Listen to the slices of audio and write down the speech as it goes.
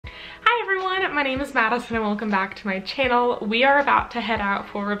my name is Madison and welcome back to my channel. We are about to head out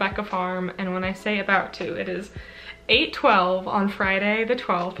for Rebecca Farm, and when I say about to, it is 8:12 on Friday the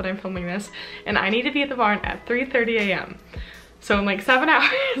 12th that I'm filming this, and I need to be at the barn at 3:30 a.m. So in like 7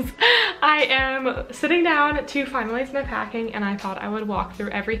 hours, I am sitting down to finalize my packing, and I thought I would walk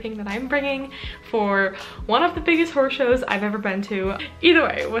through everything that I'm bringing for one of the biggest horse shows I've ever been to. Either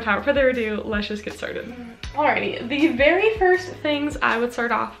way, without further ado, let's just get started. Alrighty, the very first things I would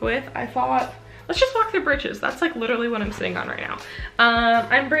start off with, I thought, let's just walk through breeches. That's like literally what I'm sitting on right now.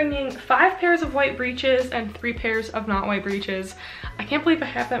 I'm bringing 5 pairs of white breeches and 3 pairs of not white breeches. I can't believe I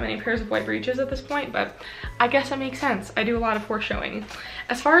have that many pairs of white breeches at this point, but I guess that makes sense. I do a lot of horse showing.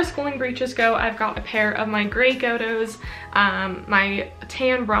 As far as schooling breeches go, I've got a pair of my gray Godos, my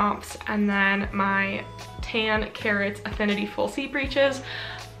tan romps, and then my tan Carrots Affinity full seat breeches.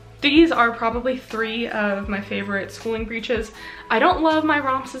 These are probably 3 of my favorite schooling breeches. I don't love my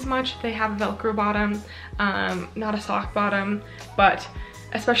romps as much. They have a Velcro bottom, not a sock bottom, but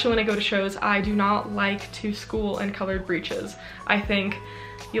especially when I go to shows, I do not like to school in colored breeches. I think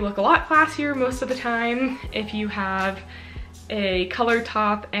you look a lot classier most of the time if you have a colored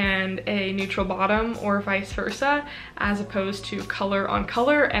top and a neutral bottom, or vice versa, as opposed to color on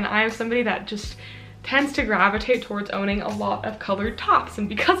color. And I am somebody that just tends to gravitate towards owning a lot of colored tops, and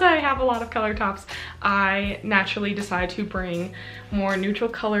because I have a lot of colored tops, I naturally decide to bring more neutral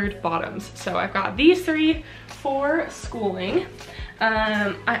colored bottoms. So I've got these 3 for schooling.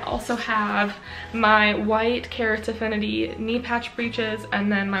 I also have my white Carrots Affinity knee patch breeches,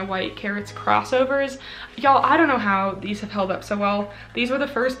 and then my white Carrots crossovers. Y'all, I don't know how these have held up so well. These were the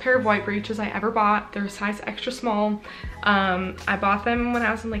first pair of white breeches I ever bought. They're a size extra small. I bought them when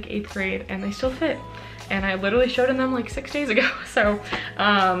I was in like 8th grade, and they still fit. And I literally showed in them like 6 days ago. So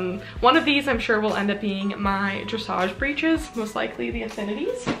one of these I'm sure will end up being my dressage breeches, most likely the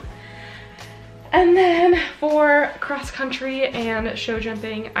Affinities. And then for cross country and show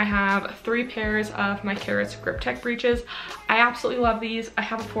jumping, I have 3 pairs of my Carrots Grip Tech breeches. I absolutely love these. I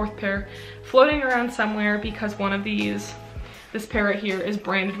have a 4th pair floating around somewhere because one of these, this pair right here, is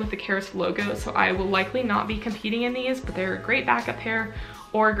branded with the Carrots logo, so I will likely not be competing in these, but they're a great backup pair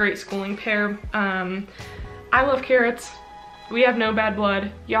or a great schooling pair. I love Carrots. We have no bad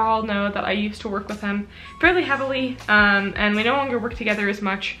blood. Y'all know that I used to work with them fairly heavily, and we no longer work together as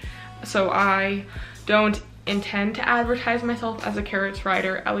much. So I don't intend to advertise myself as a Carrots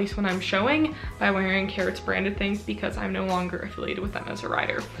rider, at least when I'm showing, by wearing Carrots branded things, because I'm no longer affiliated with them as a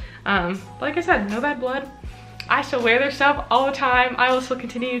rider. Like I said, no bad blood. I still wear their stuff all the time. I will still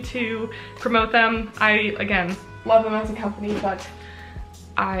continue to promote them. I, again, love them as a company, but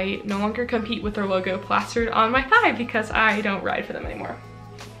I no longer compete with their logo plastered on my thigh because I don't ride for them anymore.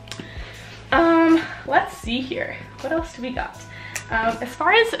 Let's see here. What else do we got? As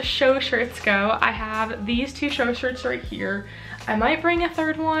far as show shirts go, I have these 2 show shirts right here. I might bring a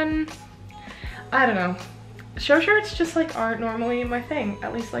 3rd one. I don't know. Show shirts just like aren't normally my thing,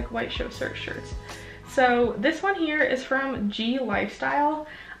 at least like white show shirts. So this one here is from G Lifestyle.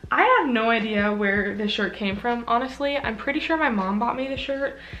 I have no idea where this shirt came from, honestly. I'm pretty sure my mom bought me the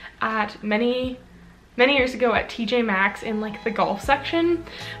shirt at many years ago at TJ Maxx in like the golf section,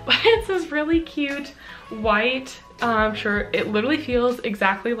 but it's this really cute white shirt. It literally feels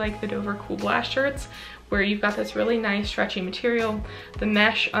exactly like the Dover Cool Blast shirts, where you've got this really nice stretchy material, the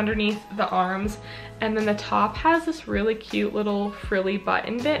mesh underneath the arms, and then the top has this really cute little frilly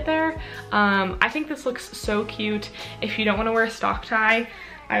button bit there. I think this looks so cute if you don't want to wear a stock tie.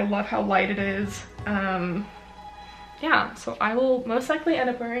 I love how light it is. Yeah, so I will most likely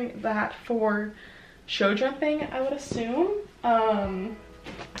end up wearing that for show jumping, I would assume. And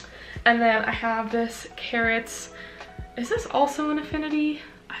then I have this Carrots, is this also an Affinity?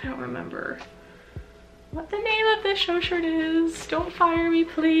 I don't remember what the name of this show shirt is. Don't fire me,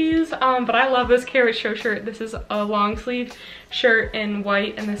 please. But I love this Carrots show shirt. This is a long sleeve shirt in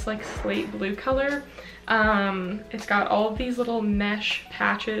white and this like slate blue color. It's got all of these little mesh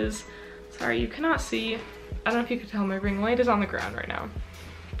patches. Sorry, you cannot see. I don't know if you could tell my ring light is on the ground right now.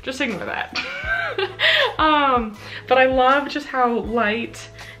 Just ignore that. But I love just how light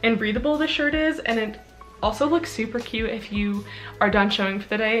and breathable this shirt is, and it also looks super cute if you are done showing for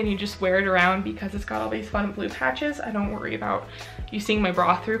the day and you just wear it around because it's got all these fun blue patches. I don't worry about you seeing my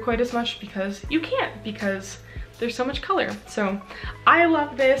bra through quite as much because you can't, because there's so much color. So I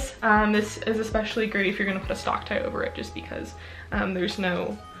love this. This is especially great if you're gonna put a stock tie over it, just because there's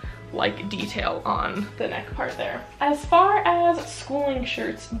no like detail on the neck part there. As far as schooling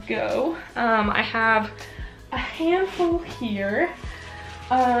shirts go, I have a handful here.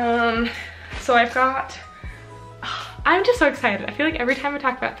 So I've got, I I'm just so excited. I feel like every time I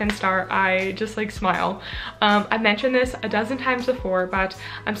talk about Finstar, I just like smile. I've mentioned this a dozen times before, but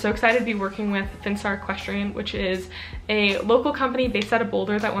I'm so excited to be working with Finstar Equestrian, which is a local company based out of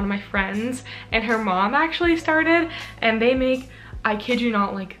Boulder that one of my friends and her mom actually started, and they make, I kid you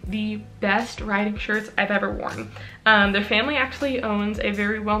not, like the best riding shirts I've ever worn. Their family actually owns a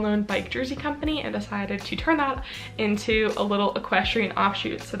very well-known bike jersey company and decided to turn that into a little equestrian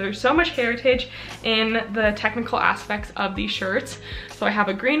offshoot. So there's so much heritage in the technical aspects of these shirts. So I have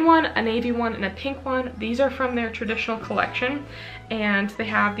a green one, a navy one, and a pink one. These are from their traditional collection, and they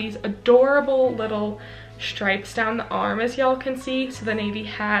have these adorable little stripes down the arm, as y'all can see. So the navy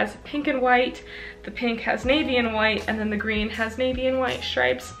has pink and white, the pink has navy and white, and then the green has navy and white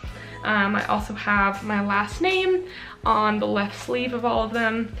stripes. I also have my last name on the left sleeve of all of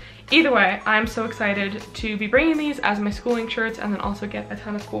them. Either way, I'm so excited to be bringing these as my schooling shirts and then also get a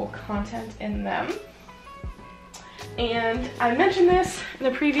ton of cool content in them. And I mentioned this in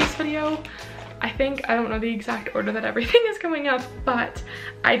a previous video. I don't know the exact order that everything is going up, but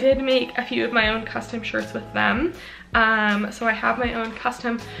I did make a few of my own custom shirts with them. So I have my own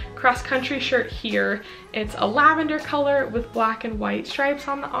custom cross-country shirt here. It's a lavender color with black and white stripes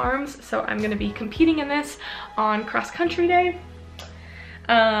on the arms. So I'm gonna be competing in this on cross-country day.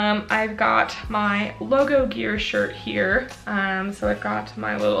 I've got my logo gear shirt here. So I've got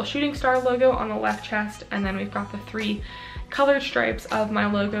my little shooting star logo on the left chest, and then we've got the 3 colored stripes of my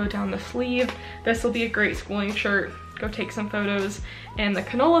logo down the sleeve. This will be a great schooling shirt. Go take some photos in the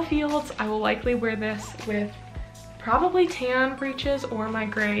canola fields. I will likely wear this with probably tan breeches or my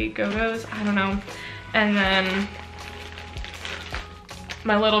gray Godos, I don't know. And then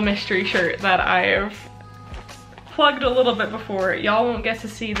my little mystery shirt that I've plugged a little bit before. Y'all won't get to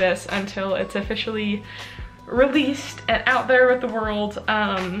see this until it's officially released and out there with the world,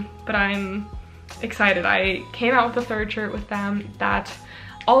 but I'm excited. I came out with a 3rd shirt with them that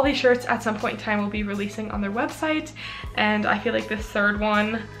all these shirts at some point in time will be releasing on their website, and I feel like this 3rd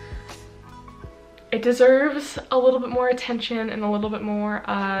one, it deserves a little bit more attention and a little bit more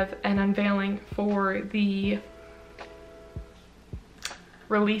of an unveiling for the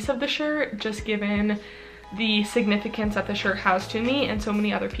release of the shirt, just given the significance that the shirt has to me and so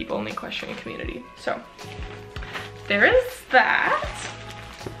many other people in the equestrian community. So there is that.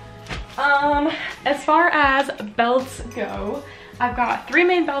 As far as belts go, I've got 3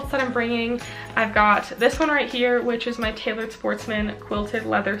 main belts that I'm bringing. I've got this one right here, which is my Tailored Sportsman quilted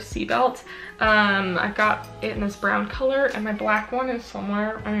leather sea belt. I've got it in this brown color, and my black one is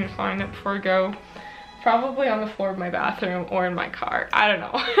somewhere. I'm gonna find it before I go. Probably on the floor of my bathroom or in my car. I don't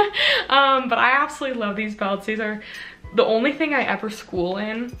know. But I absolutely love these belts. These are the only thing I ever school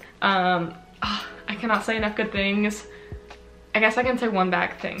in. I cannot say enough good things. I guess I can say one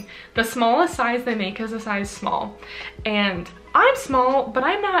bad thing. The smallest size they make is a size small. And I'm small, but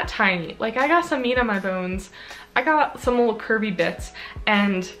I'm not tiny. Like, I got some meat on my bones. I got some little curvy bits.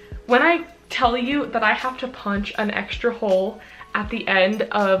 And when I tell you that I have to punch an extra hole at the end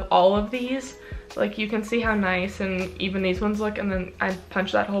of all of these, like, you can see how nice and even these ones look, and then I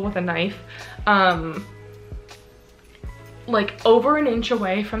punch that hole with a knife. Like, over an inch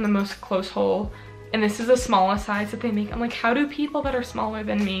away from the most close hole. And this is the smallest size that they make. I'm like, how do people that are smaller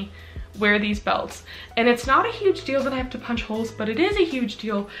than me wear these belts? And it's not a huge deal that I have to punch holes, but it is a huge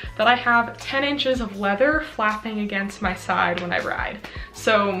deal that I have 10 inches of leather flapping against my side when I ride.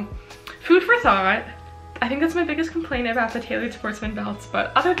 So, food for thought. I think that's my biggest complaint about the Tailored Sportsman belts,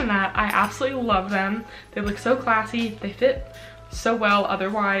 but other than that, I absolutely love them. They look so classy, they fit so well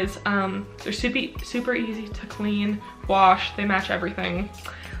otherwise. They're super easy to clean, wash, they match everything.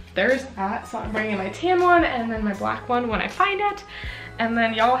 There's that. So I'm bringing my tan one and then my black one when I find it. And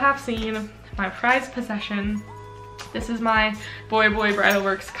then y'all have seen my prized possession. This is my Boy Bridal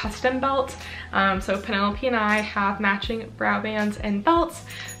Works custom belt. So Penelope and I have matching brow bands and belts.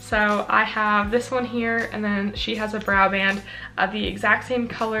 So I have this one here, and then she has a brow band of the exact same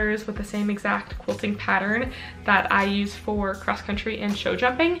colors with the same exact quilting pattern that I use for cross country and show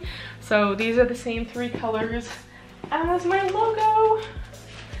jumping. So these are the same 3 colors as my logo.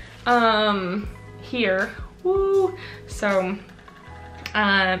 Here, woo. So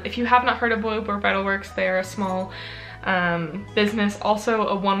if you have not heard of Boy Bridal Works, they're a small business, also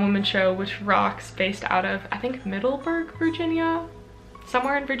a one-woman show which rocks, based out of, I think, Middleburg, Virginia,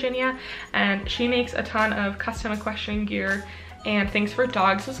 somewhere in Virginia, and she makes a ton of custom equestrian gear and things for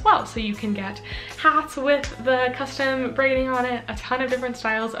dogs as well. So you can get hats with the custom braiding on it, a ton of different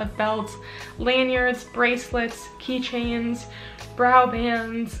styles of belts, lanyards, bracelets, keychains, brow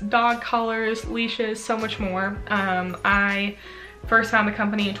bands, dog collars, leashes, so much more. I first found the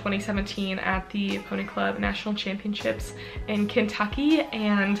company in 2017 at the Pony Club National Championships in Kentucky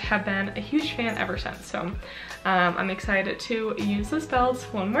and have been a huge fan ever since. So I'm excited to use this belt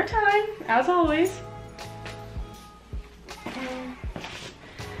one more time, as always.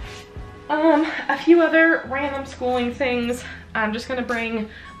 A few other random schooling things. I'm just gonna bring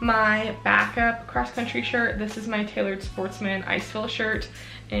my backup cross-country shirt. This is my Tailored Sportsman Iceville shirt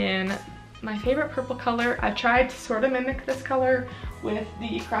in my favorite purple color. I tried to sort of mimic this color with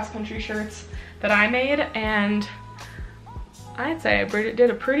the cross-country shirts that I made, and I'd say I did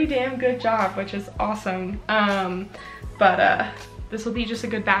a pretty damn good job, which is awesome. This will be just a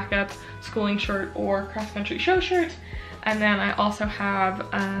good backup schooling shirt or cross-country show shirt. And then I also have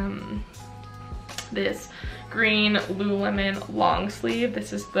this green Lululemon long sleeve.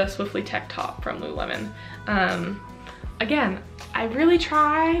 This is the Swiftly Tech top from Lululemon. Again, I really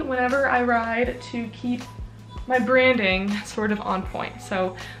try whenever I ride to keep my branding sort of on point.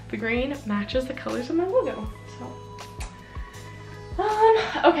 So the green matches the colors of my logo.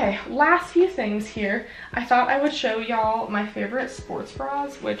 Okay, last few things here. I thought I would show y'all my favorite sports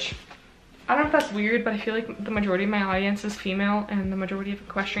bras, which I don't know if that's weird, but I feel like the majority of my audience is female and the majority of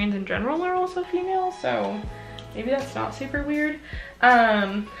equestrians in general are also female, so maybe that's not super weird.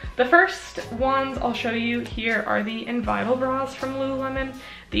 The first ones I'll show you here are the Invital bras from Lululemon.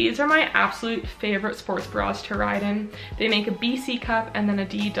 These are my absolute favorite sports bras to ride in. They make a BC cup and then a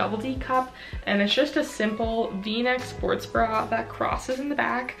D double D cup, and it's just a simple V-neck sports bra that crosses in the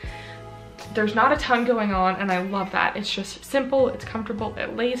back. There's not a ton going on, and I love that. It's just simple, it's comfortable,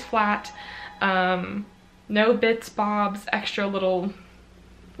 it lays flat. No bits, bobs, extra little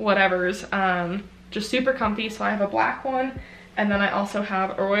whatevers. Just super comfy. So I have a black one, and then I also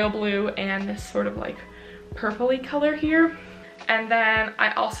have a royal blue and this sort of like purpley color here. And then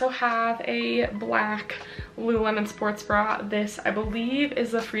I also have a black Lululemon sports bra. This, I believe,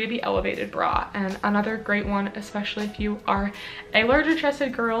 is the Free to Be Elevated bra, and another great one, especially if you are a larger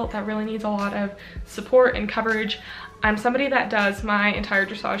chested girl that really needs a lot of support and coverage. I'm somebody that does my entire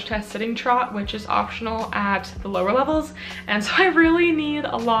dressage test sitting trot, which is optional at the lower levels, and so I really need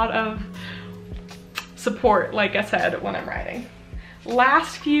a lot of support, like I said, when I'm riding.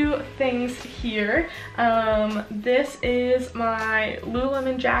 Last few things here. This is my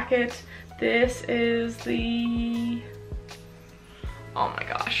Lululemon jacket. This is the, oh my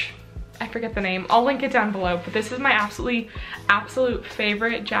gosh, I forget the name. I'll link it down below, but this is my absolute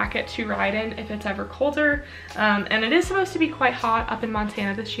favorite jacket to ride in if it's ever colder. And it is supposed to be quite hot up in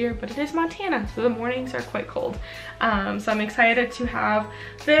Montana this year, but it is Montana, so the mornings are quite cold. So I'm excited to have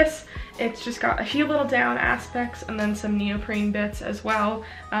this. It's just got a few little down aspects and then some neoprene bits as well.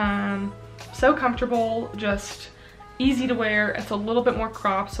 So comfortable, just easy to wear. It's a little bit more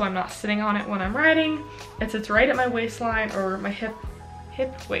cropped, so I'm not sitting on it when I'm riding. It sits right at my waistline, or my hip,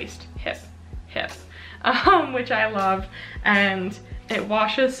 which I love, and it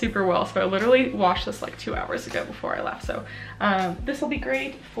washes super well. So I literally washed this like 2 hours ago before I left. So this will be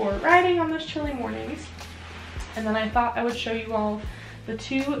great for riding on those chilly mornings. And then I thought I would show you all the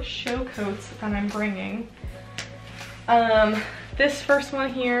two show coats that I'm bringing. This first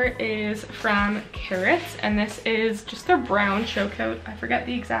one here is from Carrots, and this is just their brown show coat. I forget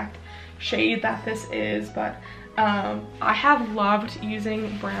the exact shade that this is, but I have loved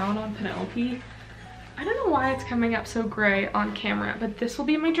using brown on Penelope. I don't know why it's coming up so gray on camera, but this will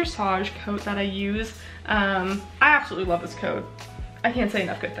be my dressage coat that I use. I absolutely love this coat. I can't say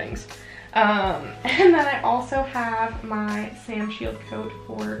enough good things. And then I also have my Sam Shield coat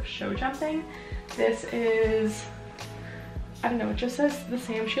for show jumping. This is, I don't know, it just says the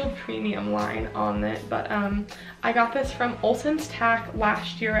Sam Shield Premium line on it, but I got this from Olson's Tack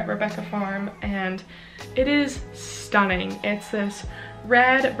last year at Rebecca Farm, and it is stunning. It's this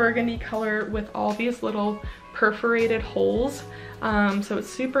red burgundy color with all these little perforated holes, so it's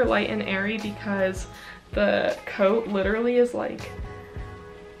super light and airy because the coat literally is like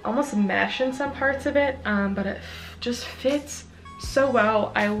almost mesh in some parts of it, but it just fits so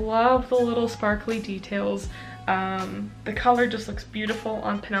well. I love the little sparkly details. The color just looks beautiful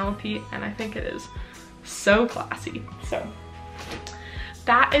on Penelope, and I think it is so classy. So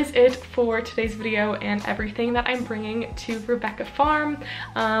that is it for today's video and everything that I'm bringing to Rebecca Farm.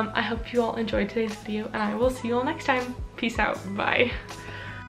 I hope you all enjoyed today's video, and I will see you all next time. Peace out. Bye.